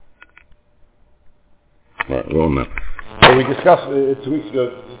Right, well now. So we discussed 2 weeks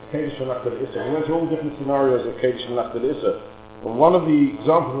ago Kedesh and Nachal Issa. We went through all different scenarios of Kedesh and Nachal Issa. And one of the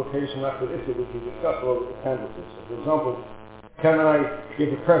examples of Kedesh and Nachal Issa which we discussed was the candlesticks. So for example, can I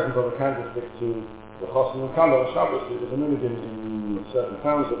give a present of a candlestick to the Chosn and Kala on Shabbos? It was a minute in certain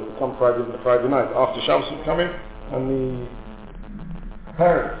towns that would come Friday night. After Shabbos would come in, and the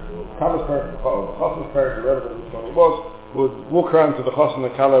parents, or Kala's parents, or the Chosn's parents, irrelevant which one it was, would walk around to the Chosn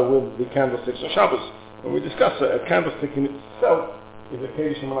and Kala with the candlesticks on Shabbos. And we discussed that a candlestick in itself is a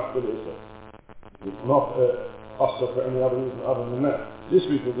Kedesh and Nachal Issa. It's not also for any other reason other than that. This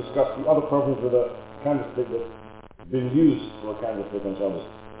week we'll discuss the other problems with a candlestick that's been used for a candlestick on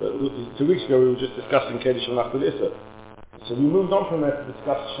Shabbos. 2 weeks ago we were just discussing Kedesh and Nachal Issa. So we moved on from there to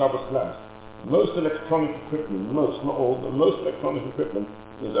discuss Shabbos lamps. Most electronic equipment, not all, but most electronic equipment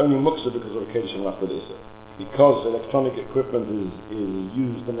is only Muktza because of a Kedesh and Nachal Issa. Because electronic equipment is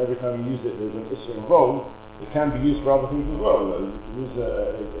used, and every time you use it there's an issue involved, it can be used for other things as well. You can use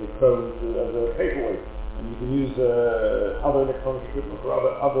a phone as a paperweight, and you can use other electronic equipment for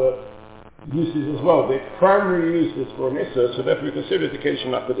other uses as well. The primary use is for an Issa, so therefore we consider it a Kedesh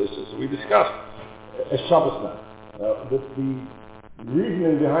and Nachal Issa. So we discussed a Shabbos lamp. The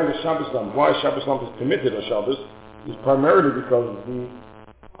reasoning behind a Shabbos lamp, why Shabbos lamp is permitted on Shabbos, is primarily because the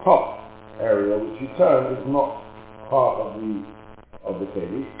top area which you turn is not part of the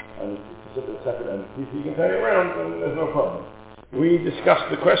Kedesh, and it's a separate entity, so you can turn it around and there's no problem. We discussed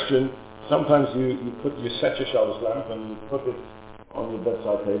the question, sometimes you set your Shabbos lamp and you put it on your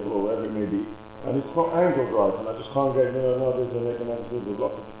bedside table or wherever it may be, and it's not angled right, and I just can't get there's a lot of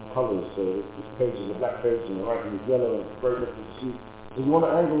different colours, so this page is a black page and the writing is yellow and it's very difficult to see. So you want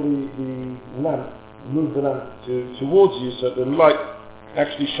to angle the lamp, move the lamp towards you so that the light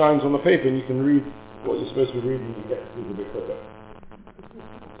actually shines on the paper and you can read what you're supposed to be reading and you get to read a bit quicker.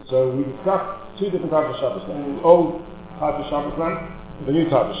 So we discussed 2 different types of Shabbos lamp. The old type of Shabbos lamp, the new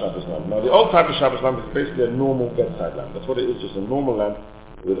type of Shabbos lamp. Now the old type of Shabbos lamp is basically a normal bedside lamp. That's what it is, just a normal lamp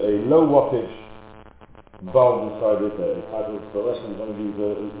with a low wattage bulb inside it, a type of fluorescent, one of these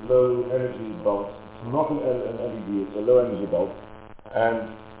low energy bulbs. It's not an LED, it's a low energy bulb.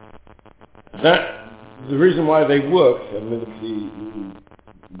 And the reason why they work, and the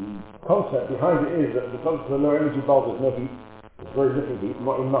concept behind it is that because it's a low energy bulb, there's no heat, there's very little heat,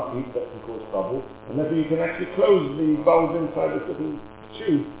 not enough heat that can cause trouble, and therefore you can actually close the bulb inside this little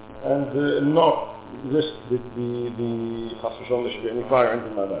tube and not risk the chas v'shalom there should be any fire or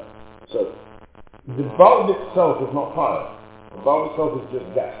anything like that. So the bulb itself is not fire. The bulb itself is just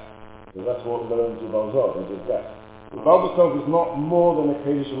gas. So that's what low energy bulbs are, they're just gas. The bulb itself is not more than a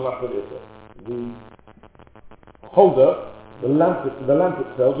Kedesh and Nachal Issa. The holder, the lamp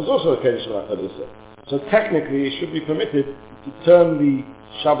itself is also a Kedesh and Nachal Issa. So technically it should be permitted to turn the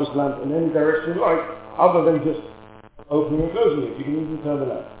Shabbos lamp in any direction you like, other than just opening and closing it. You can even turn the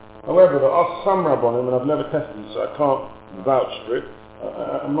lamp. However, there are some Rabbonim, and I've never tested it, so I can't vouch for it.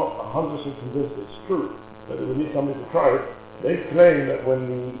 I'm not 100% convinced it's true, but we need somebody to try it. They claim that when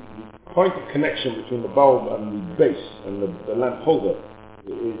the point of connection between the bulb and the base and the lamp holder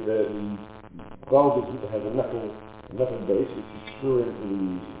is the bulb has a metal base which you screw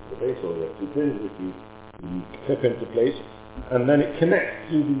into the base, or you have 2 pins which you clip into place, and then it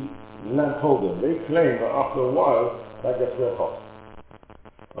connects to the lamp holder. They claim that after a while that gets red hot.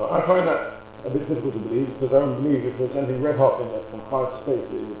 I find that a bit difficult to believe, because I don't believe if there's anything red hot in a confined space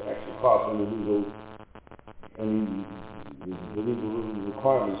it would actually pass any legal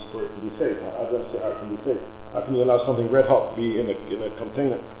requirements for it to be safe. I don't see how it can be safe. How can you allow something red hot to be in a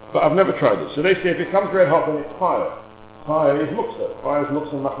container? But I've never tried it. So they say if it becomes red hot, then it's fire. Fire is Muktza. Fire is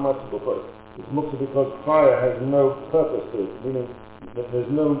Muktza mathematical purpose. It's Muktza because fire has no purpose to it, meaning that there's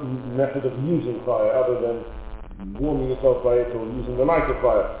no method of using fire other than warming yourself by it or using the light of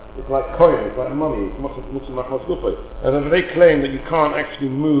fire. It's like coin, it's like money. It's Muktza mathematical purpose. And then they claim that you can't actually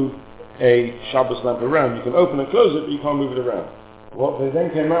move a Shabbos lamp around. You can open and close it, but you can't move it around. What they then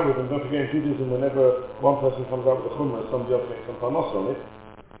came out with, and don't forget in Judaism, whenever one person comes out with a chumrah, somebody else makes some panos on it.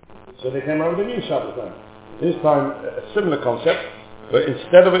 So they came out with a new Shabbos lamp. This time, a similar concept, but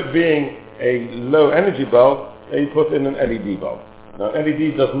instead of it being a low energy bulb, they put in an LED bulb. Now,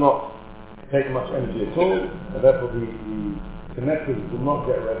 LED does not take much energy at all, and therefore the connectors do not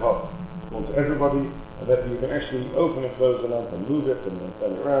get red hot onto everybody, and therefore you can actually open and close the lamp and move it and then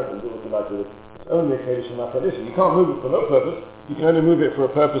turn it around and do what you like with it. It's only a Kedesh and Nachal Issa. You can't move it for no purpose. You can only move it for a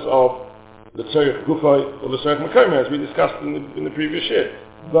purpose of the tzorich gufay or the tzorich makom, as we discussed in the previous year.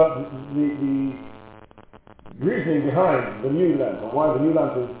 But the reasoning behind the new lamp, and why the new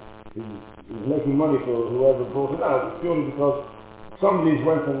lamp is making money for whoever brought it out, is purely because Somebody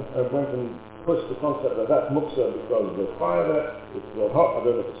went and pushed the concept that that's Muktza because there's fire there, it's red hot, I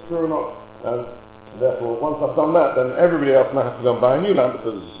don't know if it's true or not, and therefore once I've done that, then everybody else now has to go and buy a new lamp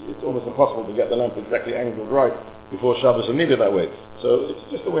because it's almost impossible to get the lamp exactly angled right before Shabbos and leave it that way. So it's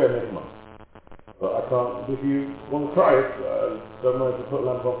just a way of making money. But I can't, if you want to try it, don't mind to put a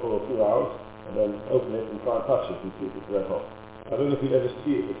lamp on for a few hours and then open it and try and touch it and see if it's red hot. I don't know if you'd ever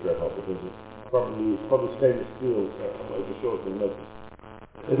see if it's red hot because it's probably stainless steel, so I'm not even sure if you'll notice.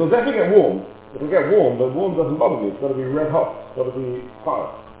 It'll definitely get warm. It'll get warm, but warm doesn't bother me. It's got to be red hot. It's got to be fire.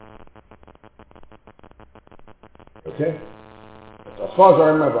 Okay? As far as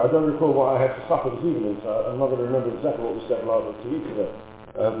I remember, I don't recall what I had to suffer this evening, so I'm not going to remember exactly what we said last 2 weeks ago.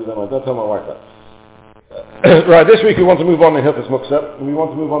 Don't tell my wife that. Right, this week we want to move on in Hilchos Muktza, and we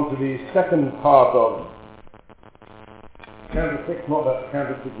want to move on to the second part of candlestick. Not that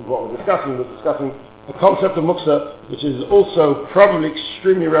candlestick is what we're discussing the concept of Muktza, which is also probably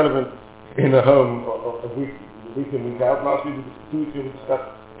extremely relevant in a home week in, week out. Last week, 2 weeks ago, we discussed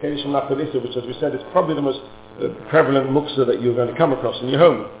Kedish and Nachalisa, which, as we said, is probably the most prevalent Muktza that you're going to come across in your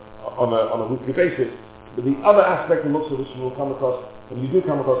home on a weekly basis. But the other aspect of Muktza which you will come across, and you do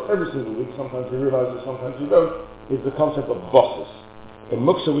come across every single week, sometimes you realize it, sometimes you don't, is the concept of bosses. A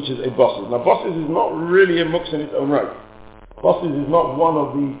Muktza which is a bosses. Now, bosses is not really a Muktza in its own right. Bosses is not one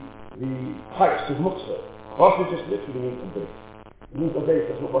of the types of Muktza. Bosses just literally means a base. It means a base,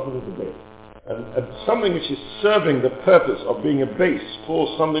 that's what bosses is, a base. And something which is serving the purpose of being a base for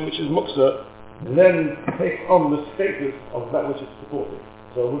something which is Muktza then takes on the status of that which it's supporting.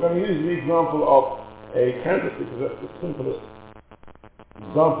 So we're going to use the example of a candlestick as the simplest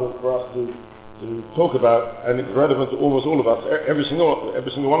example for us to talk about, and it's relevant to almost all of us, every single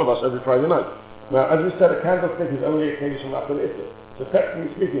one of us, every Friday night. Now, as we said, a candlestick is only occasional after the Issa. So technically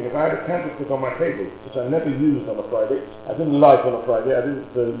speaking, if I had a candlestick on my table, which I never used on a Friday, I didn't light on a Friday, I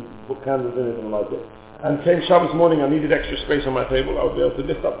didn't put candles in it and light it, and came Shabbos morning, I needed extra space on my table, I would be able to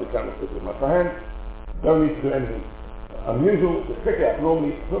lift up the candlestick with my hand, don't need to do anything unusual, just pick it up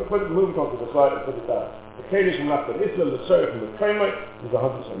normally, move it onto the side and put it down. The Kedish and after the Issa, the Tzorech and the Kramer is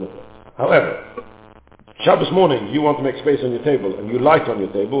 100% Muktza. However, Shabbos morning, you want to make space on your table, and you light on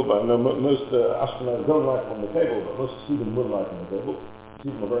your table, but I know most Ashkenazis don't light on the table, but most Siddim will light on the table.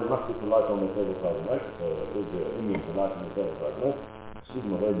 Siddim are very lucky to light on their table Friday night, there's the Indians who light on the table Friday night.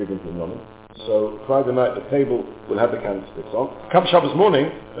 Siddim are very big into Yom. So Friday night, the table will have the candlesticks on. Come Shabbos morning,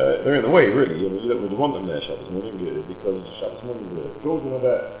 they're in the way, really. You don't really want them there Shabbos morning, because Shabbos morning, the children are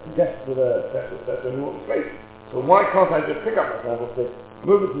there, guests are there, etc., and you want the space. So why can't I just pick up my candlestick,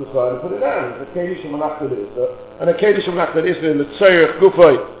 move it to the side and put it down? The Kedish and Nachalisa, and a Kedish and Nachalisa, the Tzorech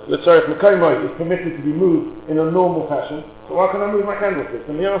Gufay, the Tzorech Mekaymai is permitted to be moved in a normal fashion. So why can't I move my candlestick?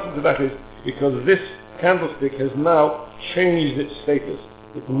 And the answer to that is because this candlestick has now changed its status.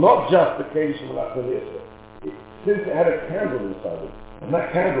 It's not just the Kedish and Nachalisa. Since it had a candle inside it, and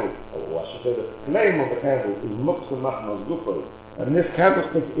that candle, or I should say the flame of the candle, is Muktza Machmas Gufay. And this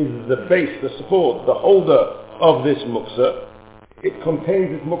candlestick is the base, the support, the holder of this Muktza. It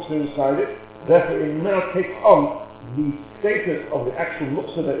contains this Muktza inside it, therefore it now takes on the status of the actual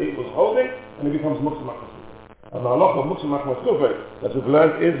Muktza that it was holding, and it becomes Muktza Machmas Gufay. And the halakha of Muktza Machmas Gufay, as we've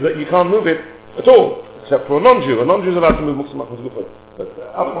learned, is that you can't move it at all, except for a non-Jew. A non-Jew is allowed to move Muktza Machmas Gufay, but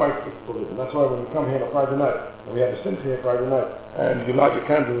otherwise it's forbidden. That's why when we come here on a Friday night, and we have a simcha here Friday night, and you light your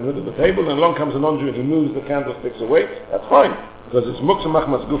candle in the middle of the table, and along comes a non-Jew and he moves the candlesticks away, that's fine. Because it's Muktza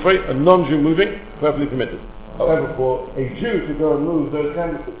Machmas Gufay, a non-Jew moving, perfectly permitted. However, for a Jew to go and move those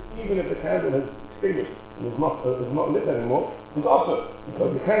candlesticks, even if the candle has extinguished and is not lit anymore, is also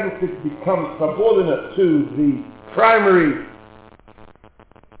because the candlestick becomes subordinate to the primary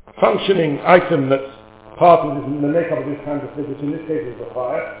functioning item that's part of the makeup of this candlestick, which in this case is the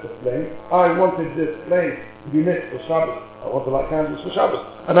fire, the flame. I wanted this flame to be lit for Shabbos. I want to light candles for Shabbos.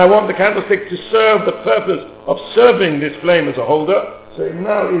 And I want the candlestick to serve the purpose of serving this flame as a holder. So it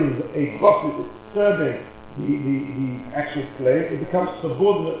now is a boss, it's serving the actual flame. It becomes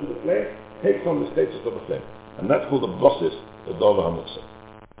subordinate to the flame, takes on the status of the flame. And that's called the bosses, the Dover HaMuktza.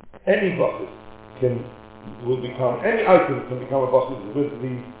 Any bosses any item can become a bosses with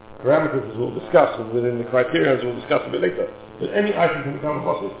the parameters as we'll discuss, and within the criteria as we'll discuss a bit later. But any item can become a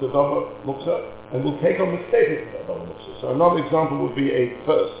bosses, the Dover Muktza, and will take on the status of the Dover Muktza. So another example would be a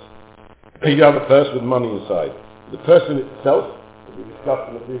purse. You have a purse with money inside. The purse in itself, as we discussed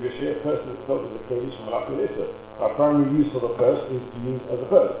in the previous year, the purse in itself is a Kedish and Nachalisa. Our primary use for the purse is to use as a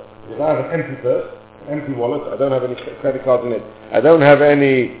purse. If I have an empty purse, an empty wallet, I don't have any credit cards in it, I don't have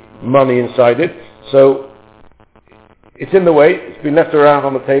any money inside it, so it's in the way, it's been left around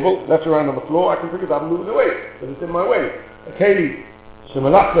on the table, left around on the floor, I can pick it up and move it away, because it's in my way. A keli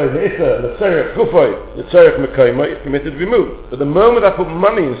Shemalachta, the Issa, the Tzerech Gufay, the Tzerech Mekayma, is permitted to be moved. But the moment I put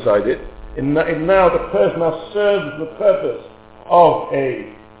money inside it, now the person now serves the purpose of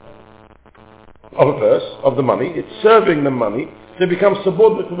a purse, of the money. It's serving the money. So it becomes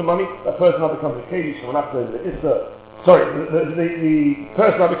subordinate to the money. That person now becomes a Keli, Shemalachta, the Issa. Sorry, the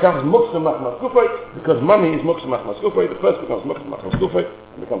person now becomes Muktza Machmas Gufay, because money is Muktza Machmas Gufay. The person becomes Muktza Machmas Gufay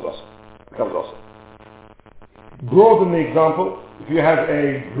and becomes us. Broaden the example. If you have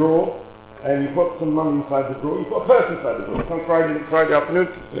a drawer and you put some money inside the drawer, you put a purse inside the drawer. Come Friday afternoon,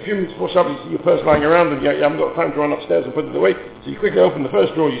 a few minutes before Shabbos, you see your purse lying around and you haven't got time to run upstairs and put it away. So you quickly open the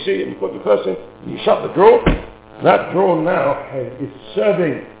first drawer you see and you put your purse in and you shut the drawer. That drawer now is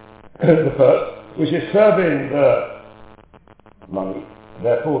serving the purse, which is serving the money.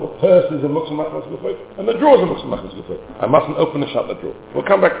 Therefore, the purse is a Muktza Machmas Gufay and the drawer is a Muktza Machmas Gufay. I mustn't open and shut the drawer. We'll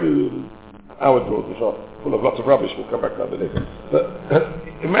come back to our drawers, which are full of lots of rubbish. We'll come back to that later. But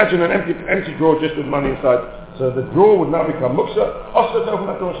imagine an empty drawer just with money inside. So the drawer would now become Muktza. Also, to open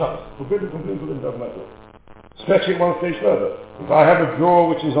that door and shut it. Forbidden to open that door. Stretch it one stage further. If I have a drawer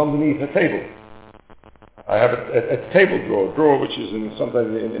which is underneath a table, I have a table drawer which is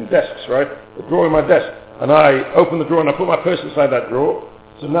sometimes in desks, right? A drawer in my desk. And I open the drawer and I put my purse inside that drawer.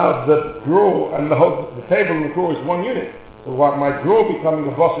 So now the drawer and the table and the drawer is one unit. So what my drawer becoming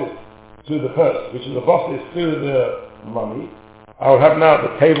a bosses to the purse, which is a bosses to the money. I will have now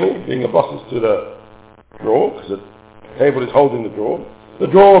the table being a bosses to the drawer, because the table is holding the drawer. The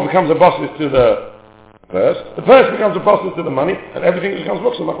drawer becomes a bosses to the purse. The purse becomes a bosses to the money, and everything becomes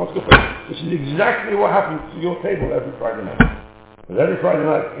Muktza Machmas Gufay, which is exactly what happens to your table every Friday night. Because every Friday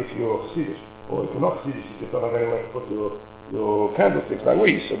night, if you're Chassidish, or if you're not Chassidish, you just don't have anywhere to put your candlesticks like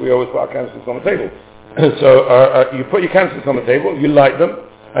we. So we always put our candlesticks on the table. So you put your candlesticks on the table, you light them,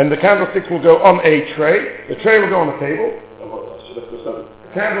 and the candlesticks will go on a tray. The tray will go on the table.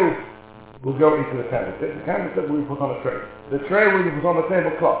 The candles will go into the candlestick. The candlestick will be put on a tray. The tray will be put on the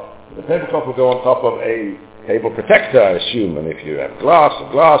tablecloth. The tablecloth will go on top of a table protector, I assume, and if you have glass,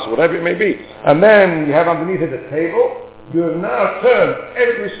 whatever it may be. And then you have underneath it a table. You have now turned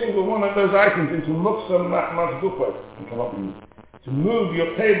every single one of those items into Muktza Machmas Gufay and cannot be moved. To move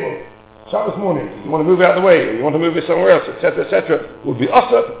your table Shabbos morning, you want to move it out of the way, or you want to move it somewhere else, etc., would be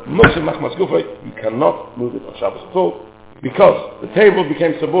Asa, Muktza Machmas Gufay. You cannot move it on Shabbos at all, because the table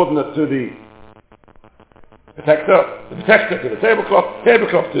became subordinate to the protector to the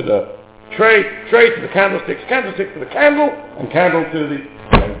tablecloth to the tray to the candlesticks to the candle, and candle to the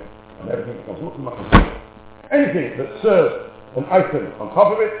flame, and everything becomes Muktza Machmas Gufay. Anything that serves an item on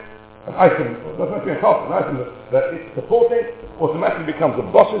top of it, an item that doesn't be on top, an item that it's supporting, automatically becomes the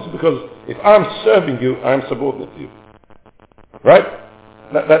bosses, because if I'm serving you, I'm subordinate to you. Right?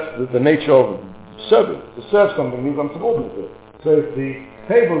 That's the nature of serving. To serve something means I'm subordinate to it. So if the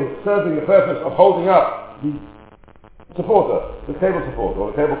table is serving the purpose of holding up the supporter, the table support,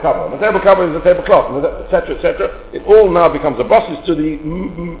 or the table cover, and the table cover is the tablecloth, etc., it all now becomes the bosses to the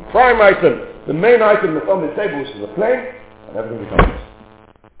prime item, the main item that's on the table, which is a flame, and everything becomes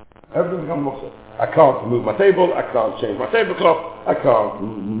Muktza. I can't move my table, I can't change my tablecloth, I can't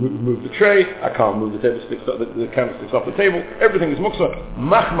move the tray, I can't move the candlesticks off the table. Everything is Muktza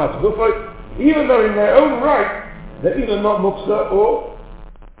Machmas Gufay, even though in their own right they're either not Muktza or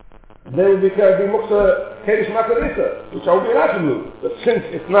they will be Muktza Kedesh Makadisa, which I will be allowed to move. But since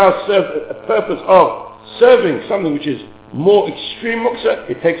it's now served a purpose of serving something which is more extreme Muktza,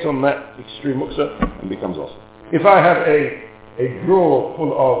 it takes on that extreme Muktza and becomes awesome. If I have a drawer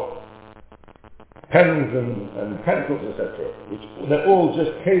full of pens and pencils, etc., which they're all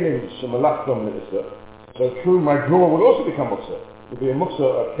just Kelim Shemalachtam L'Issa, so through my drawer will also become Muktza. It will be a Muktza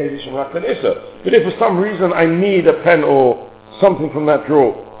of Kelim Shemalachtam L'Issa. But if for some reason I need a pen or something from that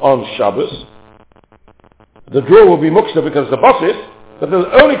drawer on Shabbos, the drawer will be Muktza because the boss is, but they'll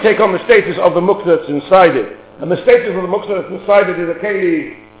only take on the status of the Muktza that's inside it. And the status of the Muktza that's inside it is a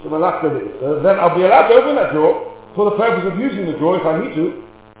Kelim Shemalachtam L'Issa. Then I'll be allowed to open that drawer for the purpose of using the drawer if I need to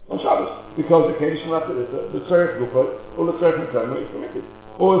on Shabbos, because the Kedesh Makadisa, the Tzerech Gufay, or the Tzerech Mekayma is permitted.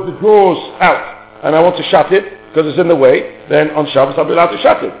 Or if the drawer's out and I want to shut it because it's in the way, then on Shabbos I'll be allowed to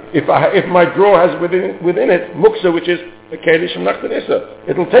shut it. If my drawer has within it Muktza, which is a Kedesh Makadisa,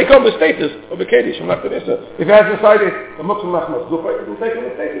 it'll take on the status of a Kedesh Makadisa. If it has inside it a Muktza Machmas Gufay, it will take on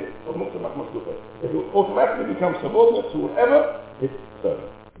the status of Muktza Machmas Gufay. It will automatically become subordinate to whatever it's serving.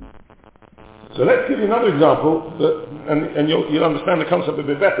 So let's give you another example, and you'll understand the concept a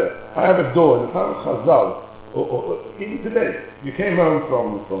bit better. I have a door in the time of Chazal, or even today. You came home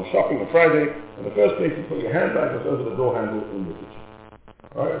from shopping on Friday, and the first place you put your handbag was over the door handle in the kitchen.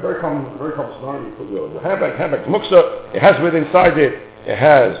 All right, very common scenario. You put your handbag Muktza. It has inside it it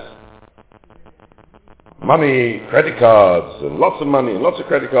has money, credit cards, and lots of money, and lots of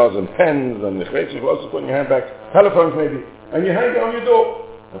credit cards, and pens, and what else to put in your handbag, telephones maybe, and you hang it on your door.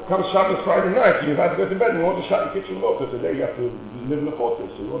 It comes Shabbos Friday night, and you've had to go to bed, and you want to shut your kitchen door, because today you have to live in a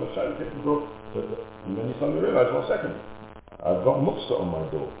fortress, so you want to shut your kitchen door, and then you suddenly realize, 1 second, I've got Muktza on my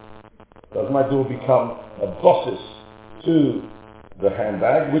door. Does my door become a bosses to the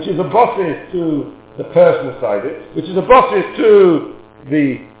handbag, which is a bosses to the person inside it, which is a bosses to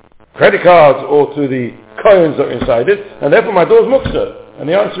the credit cards or to the coins that are inside it, and therefore my door is Muktza. And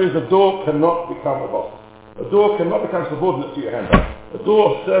the answer is the door cannot become a bosses. A door cannot become subordinate to your handbag. A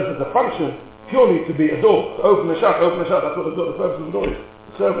door serves as a function purely to be a door, to open and shut, that's what the purpose of the door is.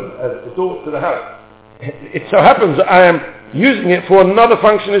 It serves as a door to the house. It so happens that I am using it for another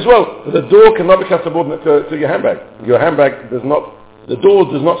function as well, but the door cannot become subordinate to your handbag. Your handbag does not, the door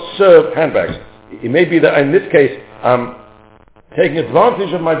does not serve handbags. It may be that in this case I'm taking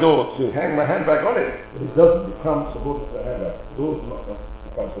advantage of my door to hang my handbag on it, but it doesn't become subordinate to a handbag. The door does not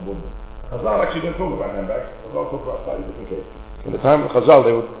become subordinate. Chazal actually don't talk about handbags. Chazal talk about slightly different cases. In the time of Chazal,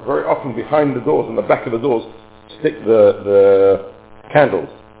 they would very often behind the doors, on the back of the doors, stick the candles,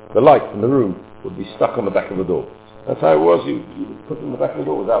 the light in the room would be stuck on the back of the door. That's how it was. You would put it in the back of the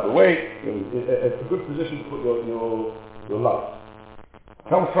door, it was out of the way. It's a good position to put your light.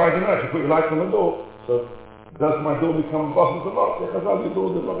 Come Friday night, you put your light on the door. So does my door become bosses or not? Your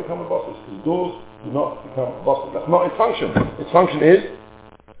door does not become a bosses. Because doors do not become bosses. That's not its function. Its function is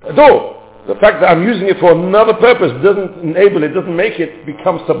a door. The fact that I'm using it for another purpose doesn't enable it, doesn't make it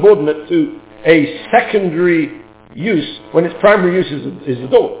become subordinate to a secondary use when its primary use is the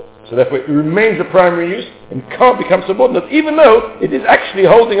door. So therefore it remains a primary use and can't become subordinate, even though it is actually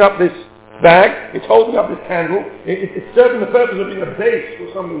holding up this bag, it's holding up this candle, it's serving the purpose of being a base for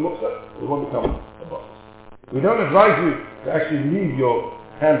something that looks up. It won't become a box. We don't advise you to actually leave your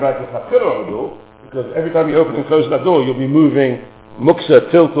handbag with hafkira on the door, because every time you open and close that door, you'll be moving Muktza,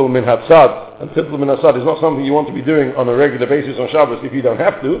 tiltul min hatzad, and tiltul min hatzad is not something you want to be doing on a regular basis on Shabbos if you don't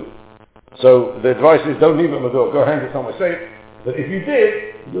have to. So the advice is don't leave it on the door, go hang it somewhere safe. But if you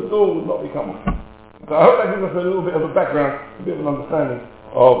did, your door would not become one. So I hope that gives us a little bit of a background, a bit of an understanding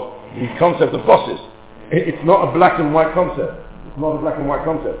of the concept of bosses. It's not a black and white concept. It's not a black and white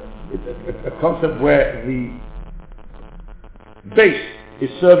concept. It's a concept where the base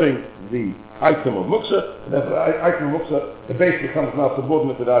is serving the item of Muktza, and therefore the item of Muktza, the base becomes now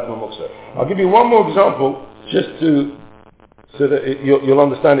subordinate to the item of Muktza. I'll give you one more example just so that you'll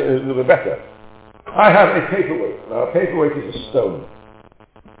understand it a little bit better. I have a paperweight. Now a paperweight is a stone.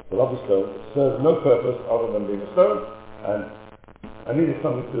 It's a lovely stone. It serves no purpose other than being a stone, and I needed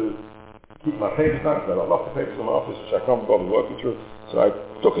something to keep my papers down, because I've got lots of papers in my office which I can't bother working through. So I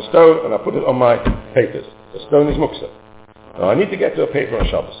took a stone and I put it on my papers. The stone is Muktza. Now I need to get to a paper on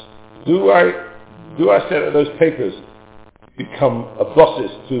Shabbos. Do I say that those papers become a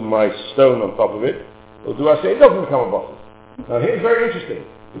bosses to my stone on top of it, or do I say it doesn't become a bosses? Now here's very interesting,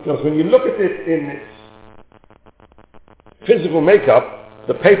 because when you look at it in its physical makeup,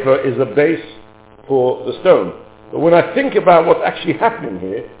 the paper is a base for the stone. But when I think about what's actually happening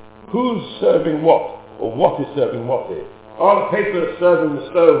here, who's serving what, or what is serving what here? Are the papers serving the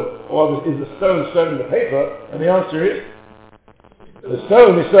stone, or is the stone serving the paper? And the answer is, the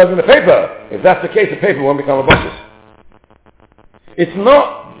stone is serving the paper. If that's the case, the paper won't become a bosses. It's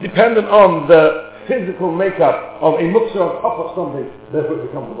not dependent on the physical makeup of a Muktza on top of something, therefore it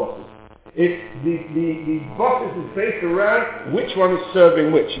becomes a bosses. The bosses is based around which one is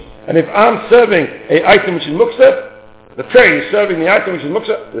serving which. And if I'm serving an item which is Muktza, the tray is serving the item which is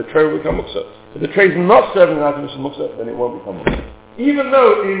Muktza, the tray will become Muktza. If the tray is not serving the item which is Muktza, then it won't become Muktza. Even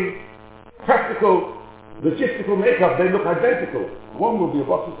though in practical, logistical makeup they look identical, one will be a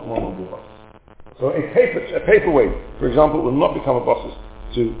bosses and one will be a bosses. So a paperweight, for example, will not become a bosses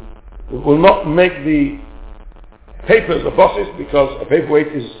will not make the papers a bosses, because a paperweight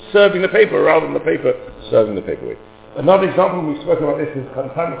is serving the paper rather than the paper serving the paperweight. Another example, we've spoken about this in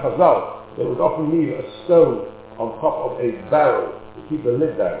time of Chazal, they would often leave a stone on top of a barrel to keep the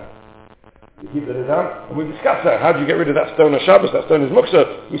lid down. And we discussed that. How do you get rid of that stone on Shabbos? That stone is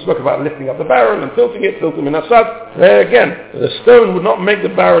Muktza. We spoke about lifting up the barrel and tilting min asad. There again, the stone would not make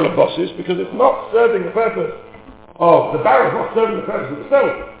the barrel a bosses, because it's not serving the purpose of the barrel, it's not serving the purpose of the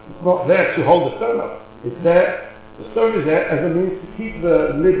stone. It's not there to hold the stone up. It's there, the stone is there as a means to keep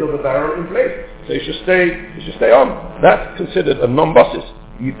the lid of the barrel in place. So it should stay on. That's considered a non-bosses.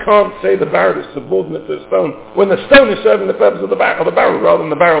 You can't say the barrel is subordinate to the stone when the stone is serving the purpose of the barrel rather than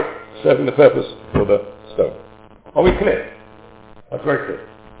the barrel serving the purpose for the stone. Are we clear? That's very clear.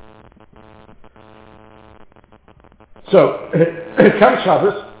 So, comes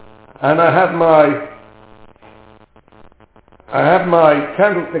Shabbos, and I have my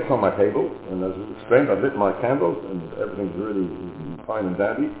candlesticks on my table, and as we explained, I've lit my candles, and everything's really fine and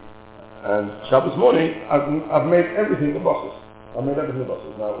dandy. And Shabbos morning, I've made everything the bosses. I've made everything the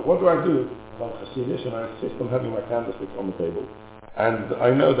bosses. Now, what do I do? I see this, and I insist on having my candlesticks on the table. And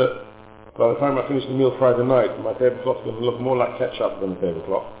I know that by the time I finish the meal Friday night, my tablecloth's going to look more like ketchup than a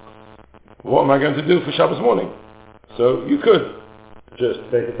tablecloth. What am I going to do for Shabbos morning? So you could just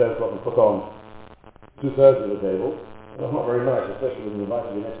take a tablecloth and put on 2/3 of the table. That's not very nice, especially when you're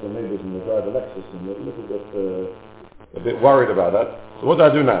inviting your next door neighbours and they drive a Lexus and they're a bit worried about that. So what do I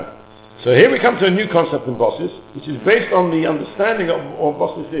do now? So here we come to a new concept in bosses, which is based on the understanding of what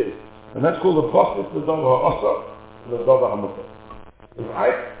bosses is. And that's called the bosses, the Dava Ha'asa, and the Dava Ha'muta. If I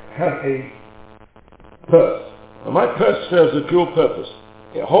have a purse, and my purse serves a dual purpose.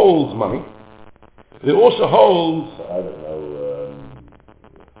 It holds money. It also holds,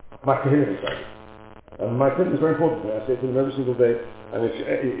 my kahillim inside it. And my kahillim is very important to me. I say it to them every single day. And if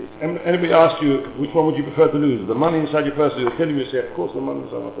anybody asks you, which one would you prefer to lose? The money inside your purse or your kahillim, you say, of course the money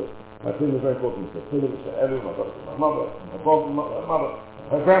inside my purse. My kahillim is very important to me. Kahillim is for everyone. I've got it for my mother, my mother,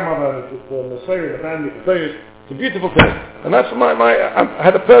 my grandmother, and it's the Messiah, the family, the Messiah. It's a beautiful thing. And that's I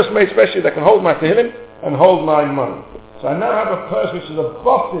had a purse made specially that can hold my kahillim and hold my money. So I now have a purse which is a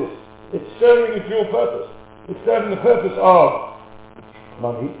bosses. It's serving a dual purpose. It's serving the purpose of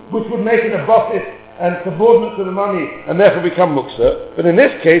money, which would make it a bosses and subordinate to the money and therefore become muktzah. But in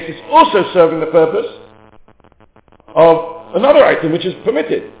this case, it's also serving the purpose of another item which is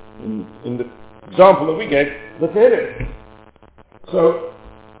permitted. In the example that we gave, the tehillim. So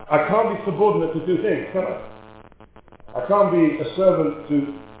I can't be subordinate to two things, can I? I can't be a servant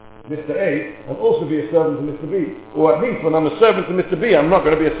to Mr. A and also be a servant to Mr. B. Or at least when I'm a servant to Mr. B, I'm not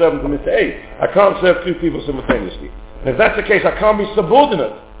going to be a servant to Mr. A. I can't serve two people simultaneously. And if that's the case, I can't be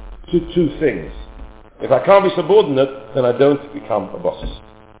subordinate to two things. If I can't be subordinate, then I don't become a boss.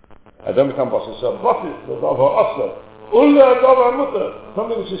 I don't become bosses. So bosses, the Dava Asa, Ulla Dava Mutter,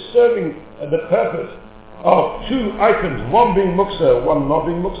 something which is serving the purpose of two items, one being muktzah, one not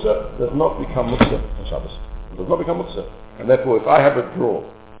being muktzah, does not become muktzah on Shabbos. It does not become muktzah. And therefore, if I have a drawer,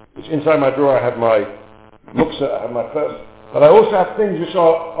 which inside my drawer I have my muktzah, I have my purse, but I also have things which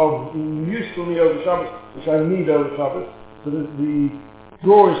are of use to me over Shabbos, which I need over Shabbos, so that the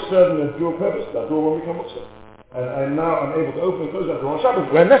drawer is serving a dual purpose. That drawer won't become muktzah. And now I'm able to open and close that drawer on Shabbos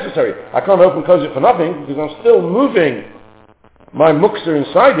where necessary. I can't open and close it for nothing because I'm still moving my muktzah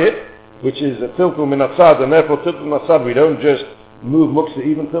inside it, which is a tiltul min atzad, and therefore tiltul min atzad, we don't just move muktzah,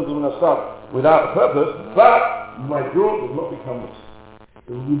 even tiltul min atzad, without a purpose, but my drawer does not become muktzah.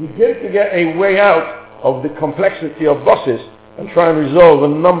 We begin to get a way out of the complexity of bosses and try and resolve a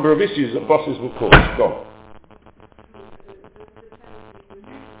number of issues that bosses will cause. Go on.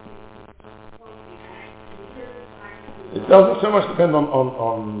 It doesn't so much depend on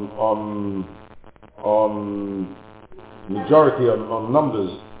majority on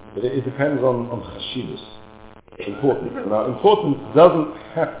numbers, but it depends on chashivas, importance. Now, importance doesn't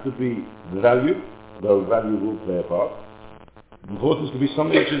have to be value, though value will play a part. Importance could be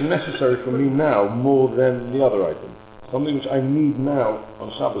something which is necessary for me now more than the other item. Something which I need now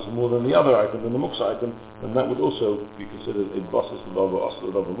on Shabbos more than the other item, than the muktzah item, and that would also be considered a bosses, the Dava Asla,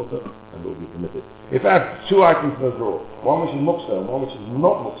 the Dava Mutter, and will be permitted. If I have two items in the drawer, one which is muktzah and one which is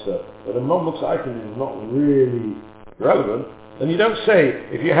not muktzah, but a non-muktzah item is not really relevant, then you don't say,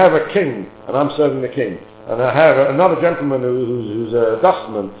 if you have a king, and I'm serving the king, and I have another gentleman who's a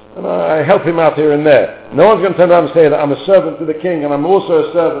dustman, and I help him out here and there. No one's going to turn around and say that I'm a servant to the king, and I'm also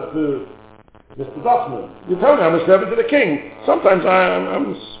a servant to Mr. Dustman. You tell me I'm a servant to the king. Sometimes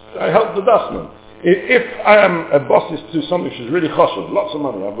I help the dustman. If I am a boss to something which is really choshev, lots of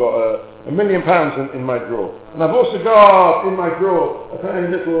money, I've got £1 million in my drawer, and I've also got in my drawer a tiny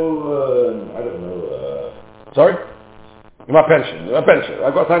little, my pension.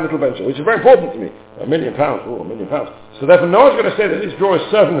 I've got a tiny little pension, which is very important to me. £1 million, £1 million. So therefore no one's going to say that this drawer is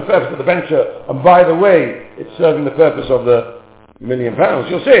serving the purpose of the venture, and by the way, it's serving the purpose of the £1 million.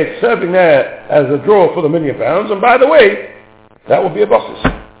 You'll say it's serving there as a drawer for the £1 million, and by the way, that will be a boss's.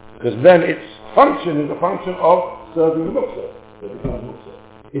 Because then its function is a function of serving the muktzah.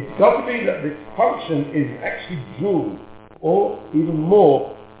 It's got to be that this function is actually dual, or even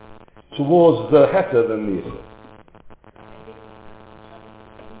more towards the heter than the issa.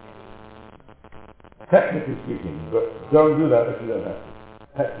 Technically speaking, but don't do that if you don't have to.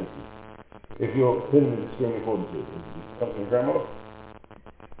 Technically. If your opinion is extremely important to you. It comes from grandmother.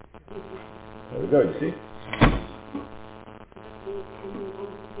 There we go, you see?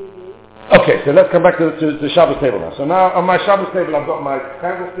 Okay, so let's come back to the Shabbos table now. So now on my Shabbos table I've got my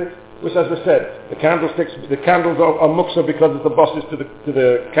candlesticks, which as I said, the candles are Muktza because it's the bosses to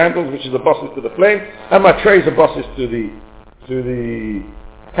the candles, which is the bosses to the flame, and my trays are bosses to the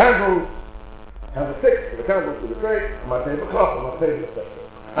candles, candlesticks, to the candles, to the tray, and my tablecloth, and my table, etc.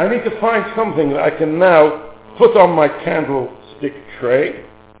 I need to find something that I can now put on my candlestick tray,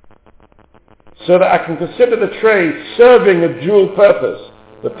 so that I can consider the tray serving a dual purpose.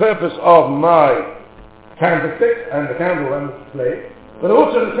 The purpose of my candlestick and the candle and the flame, but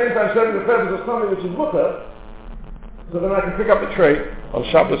also at the same time serving the purpose of something which is mutter, so then I can pick up the tray on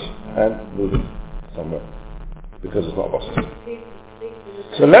Shabbos and move it somewhere, because it's not bosses.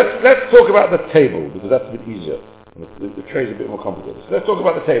 So let's talk about the table, because that's a bit easier. The tray is a bit more complicated. So let's talk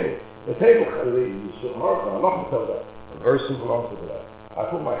about the table. The table, I'm not going to tell that. A very simple answer to that. I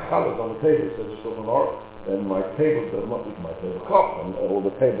put my challah on the table, it says it's for tomorrow. Then my table does not become my tablecloth, or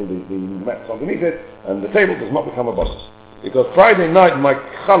the table, the mats underneath it, and the table does not become a bosses. Because Friday night, my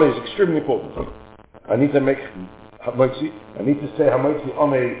challah is extremely important to me. I need to make hamotzi, I need to say hamotzi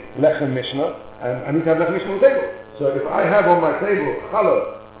on a lechem mishnah, and I need to have lechem mishnah on the table. So if I have on my table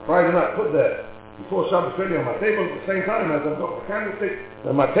challah, Friday night, put there, before Shabbos ready on my table, at the same time as I've got the candlestick,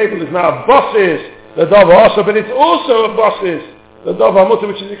 then my table is now a bosses, the davar also, but it's also a bosses, the davar mutter,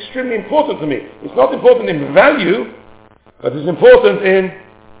 which is extremely important to me. It's not important in value, but it's important in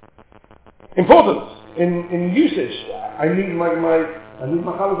importance, in usage. I need my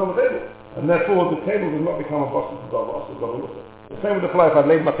challahs on the table, and therefore the table does not become a bosses, the davar also, the davar mutter. The same would apply if I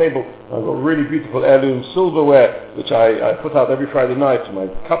laid my table. I've got really beautiful heirloom silverware, which I put out every Friday night. My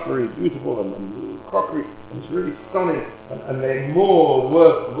cutlery, beautiful, and crockery, and it's really stunning, and they're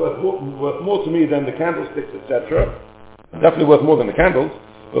worth more to me than the candlesticks, etc. Definitely worth more than the candles,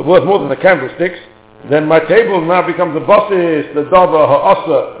 but worth more than the candlesticks. Then my table now becomes the bosses, the davar,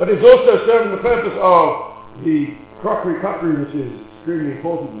 ha'asa, but it's also serving the purpose of the cutlery, which is extremely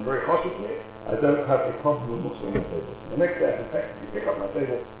important and very cautious to me. I don't have a problem with Muktza on my table. The next day I can technically pick up my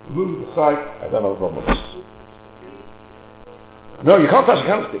table, move it aside, I don't have a problem with this. No, you can't touch the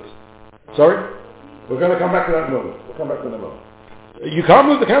candlesticks. Sorry? We're going to come back to that in a moment. We'll come back to that in a moment. You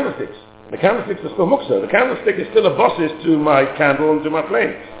can't move the candlesticks. The candlesticks are still Muktza. The candlestick is still a bosses to my candle and to my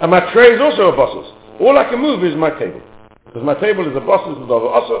flame. And my tray is also a bosses. All I can move is my table. Because my table is a bosses, the davar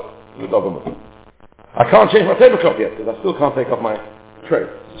asa, the davar mutter. I can't change my tablecloth yet, because I still can't take off my tray.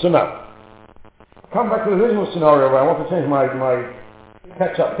 So now, come back to the original scenario where I want to change my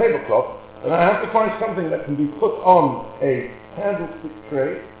catch-up tablecloth, and I have to find something that can be put on a candlestick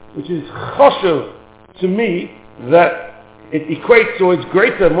tray, which is choshev to me, that it equates, or it's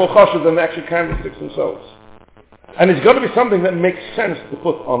greater, more choshev than the actual candlesticks themselves. And it's got to be something that makes sense to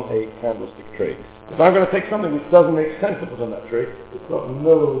put on a candlestick tray. If I'm going to take something which doesn't make sense to put on that tray,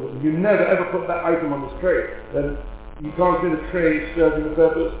 you never ever put that item on this tray, then you can't see the tray serving the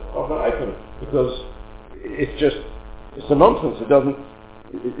purpose of that item, because it's a nonsense. It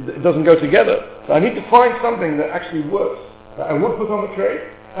doesn't go together. So I need to find something that actually works, that I would put on the tray,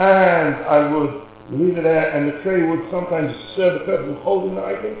 and I would leave it there, and the tray would sometimes serve the purpose of holding the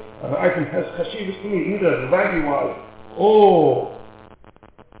item, and the item has chashivas to me, either value-wise or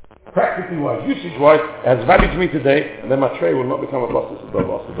practically-wise, usage-wise, it has value to me today, and then my tray will not become a bosses of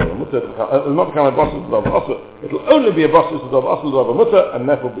davar asa, davar mutter. It will not become a bosses of davar asa. It will only be a bosses of davar asa, davar mutter, and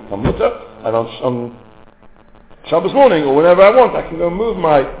therefore become mutter. And on Shabbos morning, or whenever I want, I can go move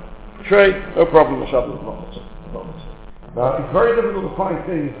my tray, no problem. The Shabbos is not mutter. Now, it's very difficult to find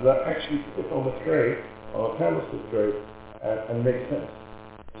things that actually fit on the tray, on a candlestick tray, and make sense.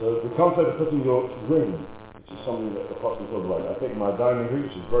 So the concept of putting your ring, which is something that the Apostle talks about. I take my diamond ring,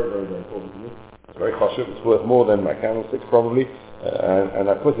 which is very, very, very important to me. It's very choshev. It's worth more than my candlesticks probably.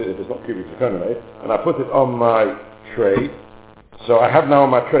 And I put it, if it's not cubic zirconia, and I put it on my tray. So I have now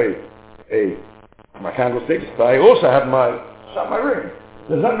on my tray my candlesticks, but I also have my ring.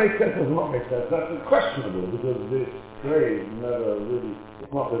 Does that make sense? Does it not make sense? That's questionable, because this tray is never really,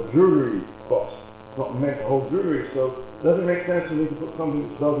 it's not the jewelry box. It's not meant to hold jewelry, so does it make sense for me to put something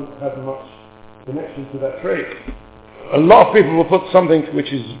that doesn't have much connection to that tray? A lot of people will put something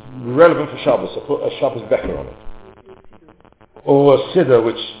which is relevant for Shabbos, so put a Shabbos becher on it. Or a siddur,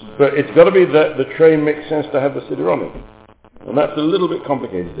 but it's got to be that the tray makes sense to have the siddur on it. And that's a little bit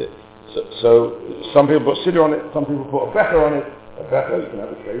complicated. So some people put siddur on it, some people put a becher on it. A becher, you can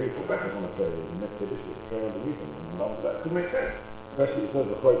have a tray, you put bechers on a tray, you make the dish with a tray underneath it, and that could make sense. Especially it says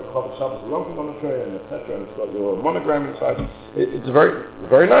the phrase Chavos Shabbos lumping on the tray, and etc., and it's got your monogram inside. It's very,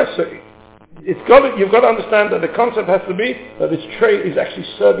 very nice. So you've got to understand that the concept has to be that this tray is actually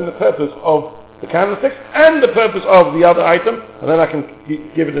serving the purpose of the candlesticks and the purpose of the other item, and then I can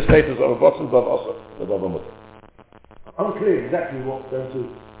give it the status of a bottom, but also the double mutter. Unclear exactly what's going to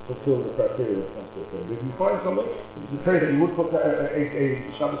fulfill the criteria when it comes to a trade. If you find something, it's a trade that you would put a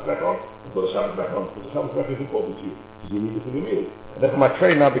Shabbos back on, you put a Shabbos back on, because the Shabbos back is important to you, because you need it for the meal. And therefore my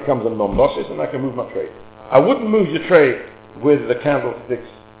trade now becomes a non-bosses, and I can move my trade. I wouldn't move your trade with the candlesticks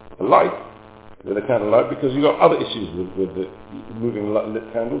light, with the candle light, because you've got other issues with the moving lit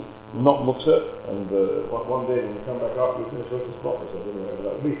candles, not muktzah, and one day when we come back after we finish Hilchos Muktza, so I don't know whether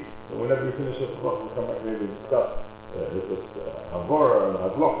that will be, but whenever we finish Hilchos Muktza, we'll come back maybe and discuss Havora and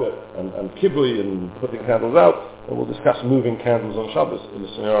Havloka and Kibui and putting candles out, and we'll discuss moving candles on Shabbos in the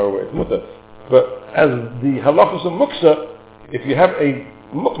scenario where it's mutter. But as the halachos of muktzah, if you have a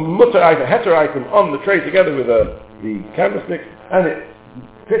mutter item, heter item on the tray together with the candlestick, and it's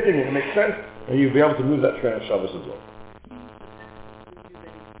fitting and it makes sense, and you'll be able to move that tray on Shabbos as well.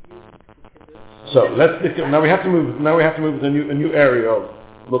 So let's now we have to move to a new area of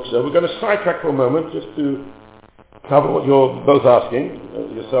muktzah. We're going to sidetrack for a moment just to cover what you're both asking,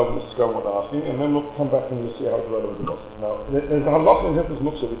 yourself and Mr. Scrum what they're asking, and then we'll come back and we'll see how it's relevant to bosses. Now, there's a halacha in Hilchos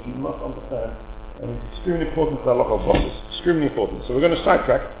Muktza which you must understand, and it's extremely important to the halacha of bosses. Extremely important. So we're going to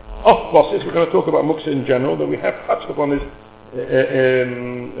sidetrack off bosses. We're going to talk about Muktza in general, that we have touched upon this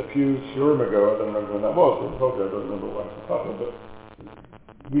a few Shiurim ago. I don't remember when that was. I told you I don't remember what I was talking about,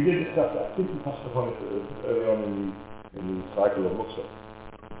 but we did discuss that. I think we touched upon it early on in the cycle of Muktza.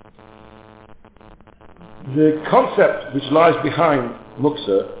 The concept which lies behind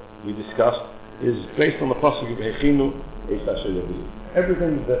Muktza, we discussed, is based on the pasuk of Hechinu Eish Asher Yavizu.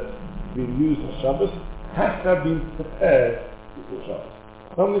 Everything that's being used on Shabbos has to have been prepared before Shabbos.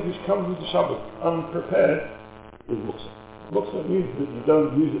 Something which comes into Shabbos unprepared is Muktza. Muktza means that you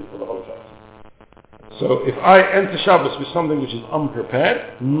don't use it for the whole Shabbos. So if I enter Shabbos with something which is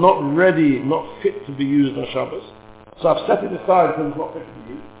unprepared, not ready, not fit to be used on Shabbos, so I've set it aside because it's not fit to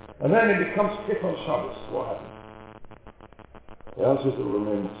be used, and then it becomes fit on Shabbos, what happens? The answer is it will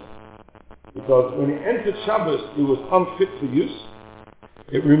remain Muktza. Because when it entered Shabbos, it was unfit for use.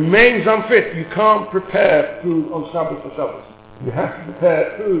 It remains unfit. You can't prepare food on Shabbos for Shabbos. You have to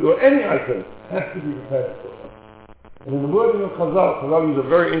prepare food, or any item has to be prepared for Shabbos. And in the wording of Chazal use a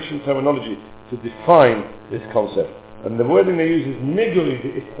very ancient terminology to define this concept. And the wording they use is Miguri de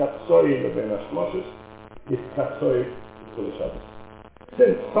Iskatsoi Leben Hashmoshes, Iskatsoi Kol Shabbos.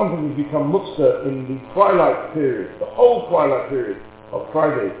 Since something has become Muktza in the twilight period, the whole twilight period of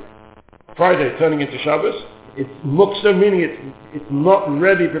Friday turning into Shabbos, it's Muktza, meaning it's not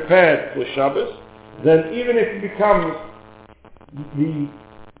ready, prepared for Shabbos, then even if it becomes, the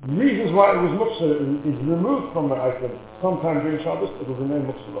reasons why it was Muktza is removed from the item sometime during Shabbos, it will remain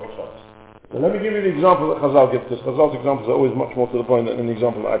Muktza the whole Shabbos. So let me give you the example that Chazal gives, because Chazal's examples are always much more to the point than the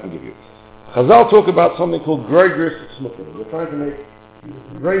example that I can give you. Chazal talk about something called Gregris Smukim. We're trying to make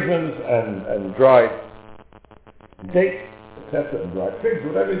raisins and dried dates, etc., and dried figs,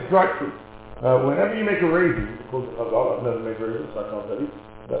 whatever is dried fruit. Whenever you make a raisin, according to Chazal, I've never made raisins, so I can't tell you.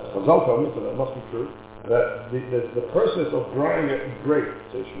 That's Chazal told me, so that must be true. That the process of drying a grape,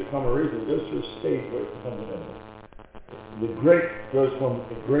 so it should become a raisin, goes through a stage where it becomes inedible. The grape goes from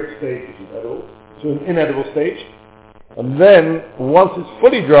a grape stage, which is edible, to an inedible stage, and then once it's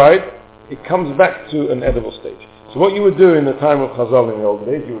fully dried, it comes back to an edible stage. So what you would do in the time of Chazal in the old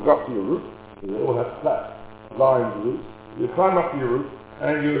days, you would go up to your roof, because they all have flat, lined roofs, you climb up to your roof,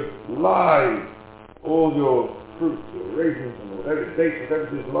 and you lie all your fruit, your raisins, and whatever dates,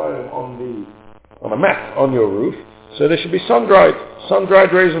 whatever is lying on a mat on your roof, so they should be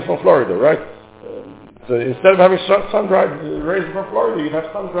sun-dried raisins from Florida, right? So instead of having sun-dried raisins from Florida, you'd have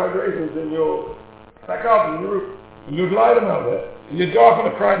sun-dried raisins in your back garden, in your roof, and you'd lie them out there. You'd go up on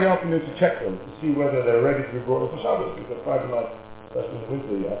a Friday afternoon to check them, to see whether they're ready to be brought up for Shabbos, because Friday night, especially in the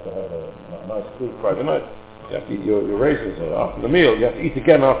winter, you have to have a nice food Friday night. You have to eat your raisins after the meal. You have to eat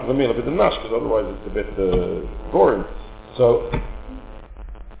again after the meal a bit of nash, because otherwise it's a bit boring. So,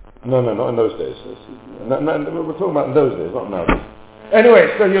 no, not in those days. We're talking about in those days, not nowadays.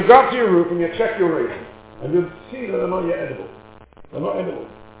 Anyway, so you go up to your roof and you check your raisins, and you'll see that they're not yet edible. They're not edible.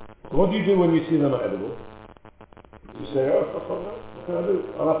 So what do you do when you see they're not edible? You say, what can I do?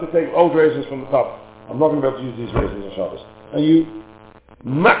 I'll have to take old raisins from the top. I'm not going to be able to use these raisins on Shabbos. And you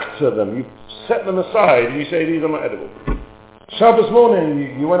makta them, you set them aside, and you say these are not edible. Shabbos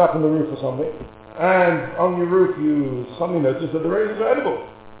morning, you went up on the roof or something, and on your roof you suddenly noticed that the raisins are edible.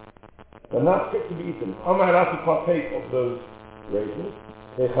 They're not fit to be eaten. I might have to partake of those raisins.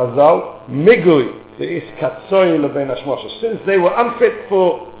 They chazal, migui, since they were unfit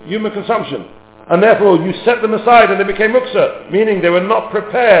for human consumption. And therefore you set them aside and they became muktzah, meaning they were not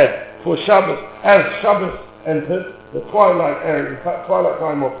prepared for Shabbos, as Shabbos entered, the twilight area, in fact, twilight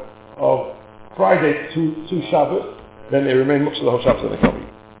time of Friday to Shabbos, then they remain muktzah the whole Shabbos and they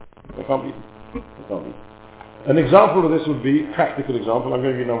can't be. An example of this would be, practical example, I'm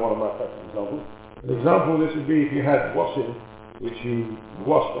going to give you one of my practical examples. An example of this would be if you had washing, which you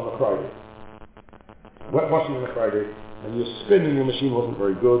washed on a Friday. Wet washing on a Friday, and your spin in your machine wasn't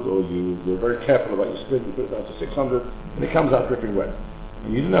very good, or you're very careful about your spin, you put it down to 600, and it comes out dripping wet.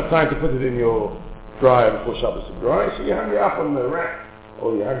 And you didn't have time to put it in your dryer before Shabbos to dry, so you hang it up on the rack,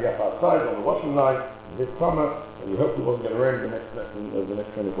 or you hang it up outside on the washing line, this summer, and you hope it wasn't going to rain over the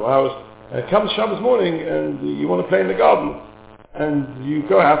next 24 hours. And it comes Shabbos morning, and you want to play in the garden, and you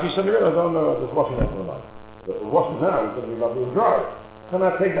go out, you suddenly realize, oh no, there's washing up on the line. But the washing now is going to be lovely and dry. Can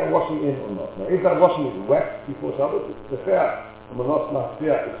I take that washing in or not? Now, if that washing is wet before Shabbos, it's fair. It's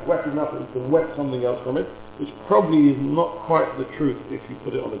wet enough that you can wet something else from it, which probably is not quite the truth if you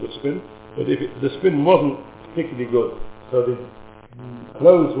put it on a good spin. But if the spin wasn't particularly good, so the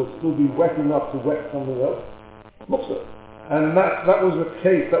clothes will still be wet enough to wet something else, muktzah. And that was the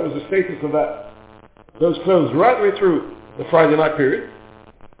case, that was the status of those clothes right the way through the Friday night period,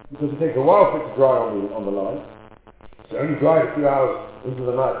 because it takes a while for it to dry on the line. So only dry a few hours into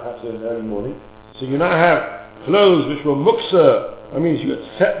the night, perhaps in the early morning. So you now have clothes which were muktzah. That means you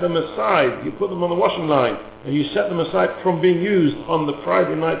set them aside, you put them on the washing line, and you set them aside from being used on the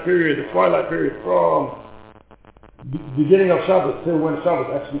Friday night period, the twilight period, from the beginning of Shabbos till when Shabbos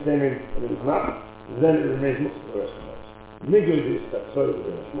actually came in and it was not, then it remains muktzah for the rest of the night. Migud is Tatsoy the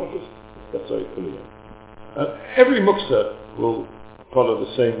Bein HaShmoshes, Tatsoy Kuliyah. Every muktzah will follow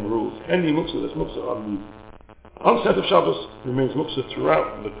the same rules. Any muktzah that's muktzah on the onset of Shabbos remains muktzah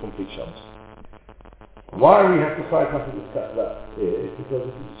throughout the complete Shabbos. Why we have to fight to discuss that here is because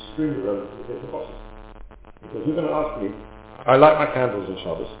it is extremely relevant to the case of bosses. Because you're going to ask me, I light my candles on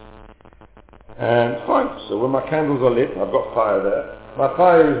Shabbos. And fine, so when my candles are lit, I've got fire there. My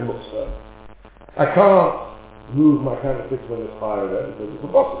fire is muktzah. I can't move my candlesticks when there's fire there because it's a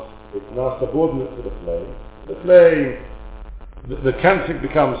bosses. It's now subordinate to the flame. The flame, the candlestick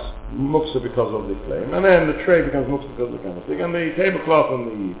becomes muktzah because of the flame, and then the tray becomes muktzah because of the candlestick, and the tablecloth and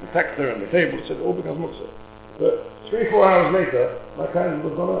the protector and the table, etc., all becomes muktzah. But 3-4 hours later, my candles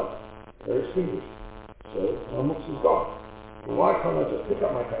have gone out. They're extinguished. So my muktzah's gone. Well, why can't I just pick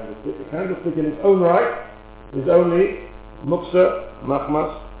up my candlestick? The candlestick in its own right is only muktzah,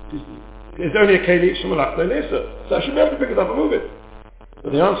 machmas, it's only a keli shemalachta nesa. So I should be able to pick it up and move it.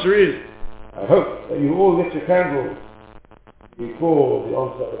 But the answer is, I hope that you all lit your candles before the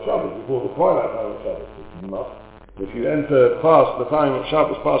onset of Shabbos, before the twilight time of Shabbos, which you must. If you enter past the time of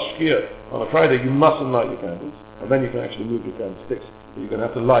Shabbos, past Shiur, on a Friday, you mustn't light your candles, and then you can actually move your candlesticks. But you're going to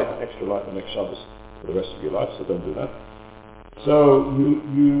have to light an extra light the next Shabbos for the rest of your life, so don't do that. So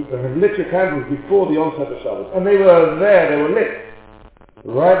you have lit your candles before the onset of Shabbos, and they were there, they were lit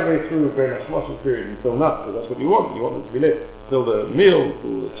right the way through the Bein HaShmoshes period until now, because that's what you want them to be lit, till the meal,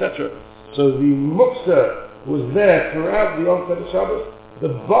 etc. So the muktzah was there throughout the onset of Shabbos. The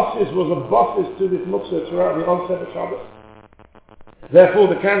bosses was a bosses to this muktzah throughout the onset of Shabbos. Therefore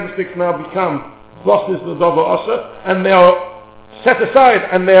the candlesticks now become bosses l'dava asa, and they are set aside,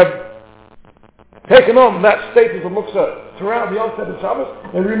 and they have taken on that status of muktzah throughout the onset of Shabbos,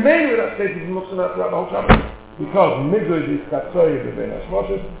 and remain with that status of muktzah throughout the whole Shabbos. Because migud is katsoy the Bein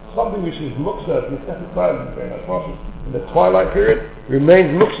HaShmoshes, something which is muktzah, is set aside in the Bein HaShmoshes in the twilight period, remains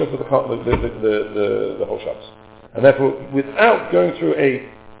muktzah for the whole Shabbos. And therefore, without going through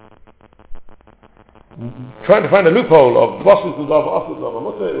trying to find a loophole of bosses to dava, asas dava,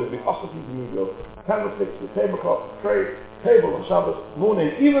 mutter, it would be asas to move your candlesticks, the tablecloth, the tray, table on Shabbos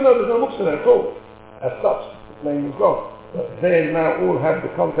morning, even though there's no muktzah there at all. As such, the flame is gone. But they now all have the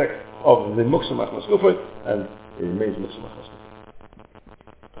context of the muktzah machmas gufay, and it remains muktzah machmas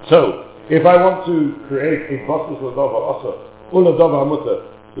gufay. So, if I want to create a bosses to dava, asa, ula dava mutter,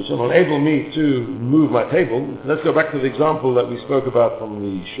 which will enable me to move my table, let's go back to the example that we spoke about from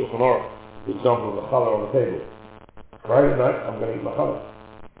the Shulchan Aruch, the example of the challah on the table. Friday night, I'm going to eat my challah.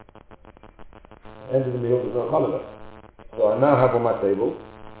 End of the meal, there's no challah left. So I now have on my table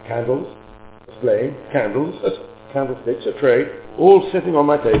candles, a flame, candlesticks, a tray, all sitting on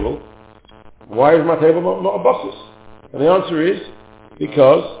my table. Why is my table not a bosses? And the answer is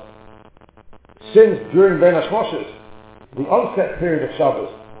because since during Bein HaShmoshes, the onset period of Shabbos,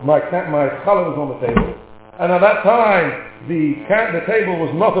 my challah was on the table, and at that time the table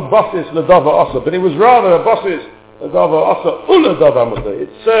was not a bosses l'dava asa, but it was rather a bosses l'dava asa ula dava mutter. It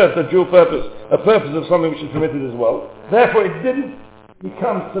served a dual purpose, a purpose of something which is permitted as well. Therefore it didn't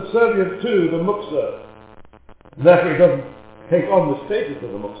become subservient to the muktzah. Therefore take on the status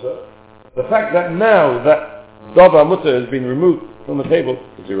of the Muktza, the fact that now that Davar Mutter has been removed from the table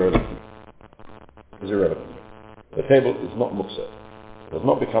is irrelevant. The table is not Muktza. It does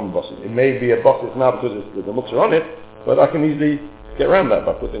not become bosses. It may be a bosses now because there's a Muktza on it, but I can easily get around that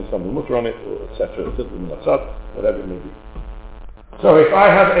by putting something Mutter on it, or etc., whatever it may be. So if I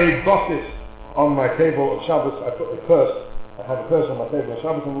have a bosses on my table of Shabbos, I put a purse. I have a purse on my table of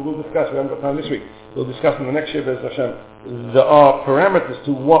Shabbos, and we'll discuss. We haven't got time this week. We'll discuss in the next year, Be'ez Hashem. There are parameters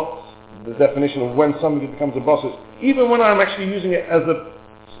to what the definition of when somebody becomes a bosses, even when I'm actually using it as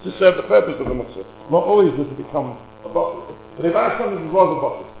to serve the purpose of the Muktza. Not always does it become a bosses. But if I have something that was a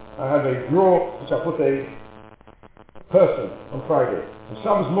bosses, I have a drawer which I put a person on Friday. And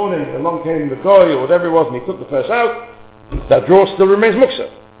Shabbos morning, along came the guy or whatever it was, and he took the purse out. That drawer still remains Muktza.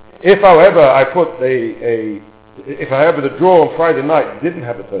 If, however, the drawer on Friday night didn't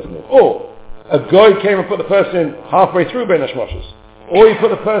have the person in it, or a guy came and put the person halfway through Ben Hashmoshes, or he put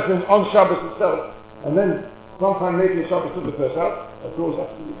the person on Shabbos itself, and then sometime later Shabbos took the person out, that drawer is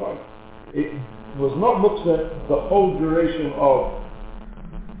absolutely fine. It was not Muktza the whole duration of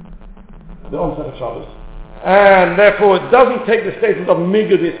the onset of Shabbos, and therefore it doesn't take the status of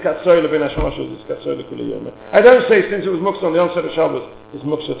Migudis Katsoyle Ben Hashmoshes, it's Katsoyle Kuli Yom. I don't say since it was Muktza on the onset of Shabbos, it's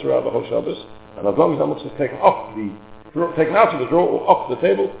Muktza throughout the whole Shabbos, and as long as that Muktza is taken out of the drawer or off the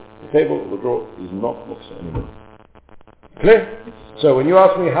table or the drawer is not Muktza anymore. Clear? So when you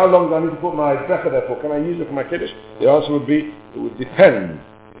ask me how long do I need to put my becher there for, can I use it for my Kiddush? The answer would be, it would depend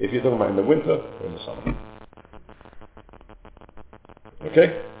if you're talking about in the winter or in the summer.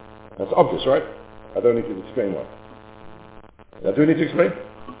 Okay? That's obvious, right? I don't need to explain why. I do need to explain?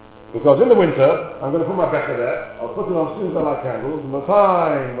 Because in the winter, I'm going to put my becher there, I'll put it on as soon as I light candles, and by the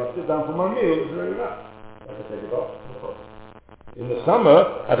time I sit down for my meal, it's very enough. I can take it off, no problem. In the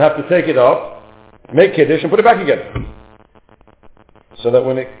summer, I'd have to take it off, make Kiddush, and put it back again. So that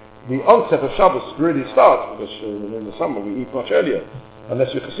when the onset of Shabbos really starts, because in the summer we eat much earlier, unless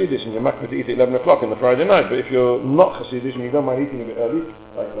you're Hasidish and you're makbid to eat at 11 o'clock on the Friday night. But if you're not Hasidish and you don't mind eating a bit early,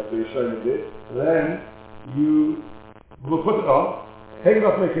 like the Yisraelim did, then you will put it on, take it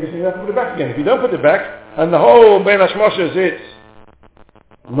off, make it, and you have to put it back again. If you don't put it back, and the whole Ben Hashmoshes it's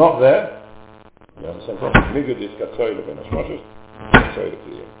not there, you have the same problem. Migud is Katsoyle Ben Hashmoshes, Katsoyle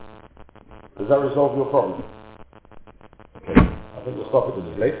Kli Yom. Does that resolve your problem? Okay. I think we'll stop it,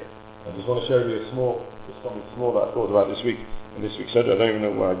 it's late. I just want to show you something small that I thought about this week. In this week's surgery, I don't even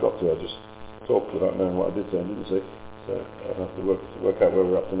know where I got to. I just talked without knowing what I did say and didn't say. So I'll have to work out where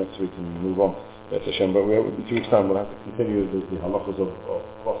we're up to next week and move on. But in 2 weeks' time, we'll have to continue the halachas of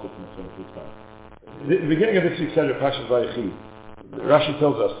process in 2 weeks' time. The beginning of this week's surgery, Parshas Vayechi, Rashi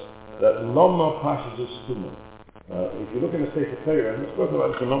tells us that Lama Parshas is Stumim. If you look in the Sefer Torah, and we've spoken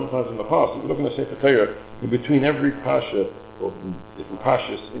about this a number of times in the past, if you look in the Sefer Torah, in between every Parsha, or different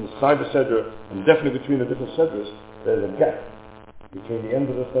Parshas, inside the Sedra, and definitely between the different Sedras, there's a gap between the end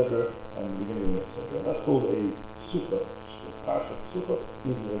of the Sedra and the beginning of the Sedra. And that's called a Sufa. Parsha Sufa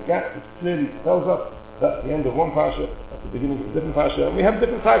means there's a gap which clearly tells us that's the end of one Parsha, that's the beginning of a different Parsha, and we have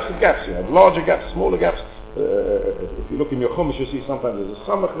different types of gaps. You have larger gaps, smaller gaps. If you look in your Chumash, you see sometimes there's a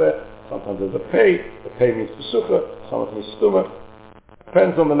Samach there, sometimes there's a Pei. The Pei means Pesucha, Samach means Stuma.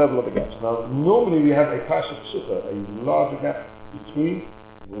 Depends on the level of the gaps. Now, normally we have a Parsha Pesucha, a larger gap between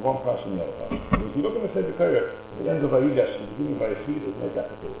the one Parsha and the other Parsha. If you look in the Sefer Torah, at the end of Vayigash, and the beginning of Vayechi, there's no gap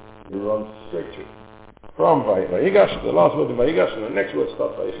at all. You run straight through. From Vayigash, the last word in Vayigash, and the next word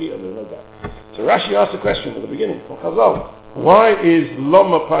starts Vayechi, and there's no gap. So Rashi asked a question at the beginning from Chazal. Why is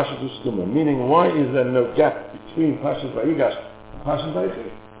Lama Parshas Ustuma? Meaning, why is there no gap between Parshas Vayigash and Parshas Vayechi?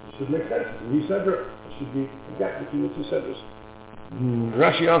 It should make sense. It's a new Sedra. There should be a gap between the two Sedras.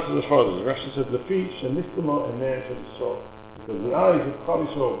 Rashi answers as follows. Rashi says, Lefi Shenistuma and Ner Shel because the eyes of Klal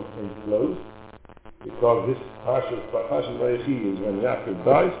Yisrael became closed, because this Parshas Vayechi is when Yaakov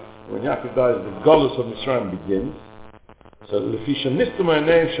dies. When Yaakov dies, the Golus of Mitzrayim begins. So Lefi Shenistuma and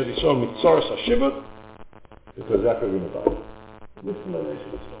Ner Shel Yisrael Mitzaras HaShibud, because Yaakov is going to die. Nistuma and Ner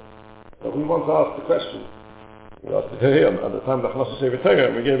Shel Yisrael. So we want to ask the question. We asked it here at the time of the Chasnas Sefer Torah,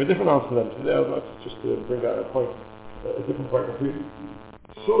 and we gave a different answer then. Today I would like to just bring out a different point completely.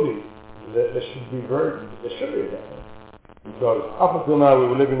 Surely there should be a gap. Because up until now we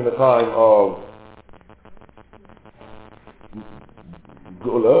were living in the time of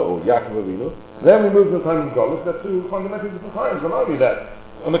Gula or Yaakov Avinu. Then we moved to the time of Golus. They're two fundamentally different times. And not only that,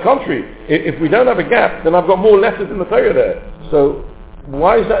 on the contrary, if we don't have a gap, then I've got more letters in the Torah there. So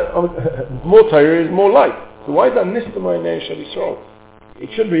why is that? More Torah is more light. So why is that Nistamai Ner Shel Yisrael? It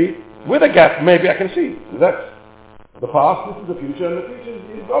should be with a gap. Maybe I can see that's the past. This is the future, and the future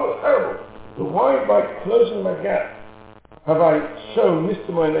is terrible. So why, by closing my gap have I shown Mr.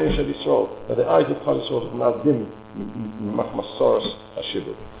 Mo'inei Shel Yisrael that the eyes of Klal Yisrael have now dim Masoros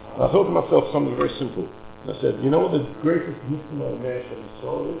HaShibud. And I thought to myself something very simple. And I said, you know what the greatest Mr. Mo'inei Shel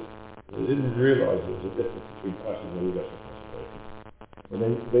Yisrael is? They didn't realize there was a difference between Pashas and Ruach and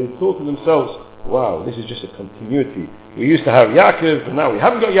they thought to themselves, wow, this is just a continuity. We used to have Yaakov, and now we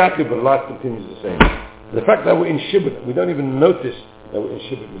haven't got Yaakov, but life continues the same. The fact that we're in Shibud, we don't even notice that we're in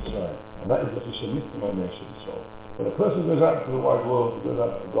Shibud Mitzrayim. And that is what we should miss the Mo'inei Shel Yisrael. When a person goes out to the wide world, he goes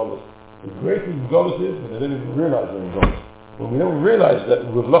out to the Golos. The greatest Golos is, but they don't even realize they're in Golos. When we don't realize that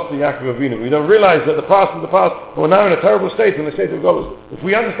we've lost the Yaakov Avinu, we don't realize that the past is the past, and we're now in a terrible state, in a state of Golos. If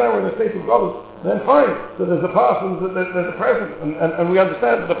we understand we're in a state of Golos, then fine. So there's the past and there's the present, and we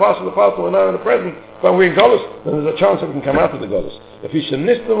understand that the past is the past, and we're now in the present, but we're in Golos, then there's a chance that we can come out of the Golos. If we should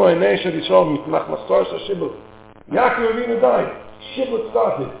miss the Mo'inei Shel Yisrael mitnach Masoros HaShibud, Yaakov Avinu died, Shibud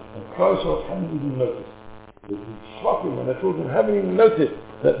started, and Klal Yisrael hadn't even noticed. The Shvachim and their children haven't even noticed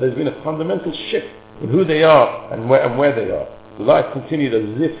that there's been a fundamental shift in who they are and where they are. The life continued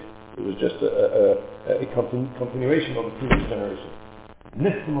as if it was just a continuation of the previous generation. And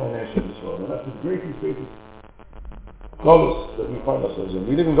that's the greatest Golos that we find ourselves in.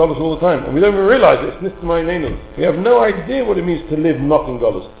 We live in Golos all the time, and we don't even realize it. It's Nistamay. We have no idea what it means to live not in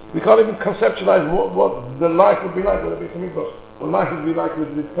Golos. We can't even conceptualize what the life would be like with the Beit HaMikdash, what life would be like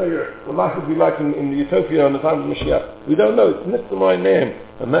with the Torah, what life would be like in the Utopia in the time of Mashiach. We don't know. It's Nistamay,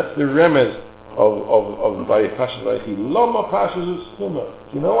 and that's the remez of Vayechi. Lama Pashas is Stuma.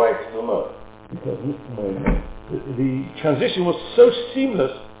 Do you know why it's Stuma? Because Nistamay. The transition was so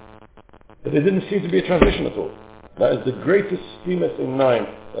seamless that there didn't seem to be a transition at all. That is the greatest seamless in nine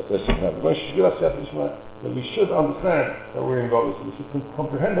that there should have. That we should understand that we're in Golos, we should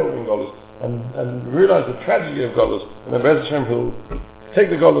comprehend that we're in Golos, and realize the tragedy of Golos, and then Be'ez Hashem will take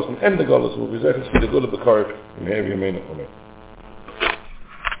the Golos and end the Golos, and will be there to see the good of the Korah, and here we remain at home.